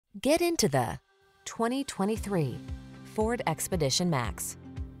Get into the 2023 Ford Expedition Max.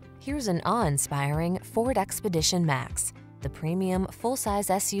 Here's an awe-inspiring Ford Expedition Max, the premium full-size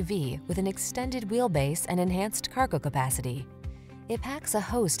SUV with an extended wheelbase and enhanced cargo capacity. It packs a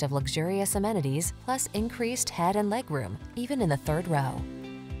host of luxurious amenities plus increased head and legroom, even in the third row.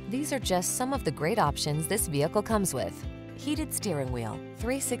 These are just some of the great options this vehicle comes with: heated steering wheel,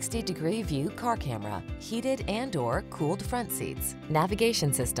 360-degree view car camera, heated and/or cooled front seats,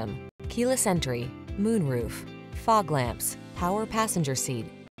 navigation system, keyless entry, moonroof, fog lamps, power passenger seat,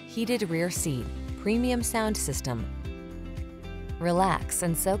 heated rear seat, premium sound system. Relax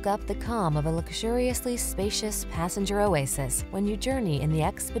and soak up the calm of a luxuriously spacious passenger oasis when you journey in the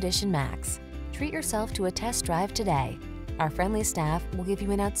Expedition Max. Treat yourself to a test drive today. Our friendly staff will give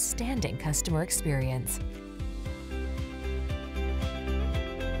you an outstanding customer experience.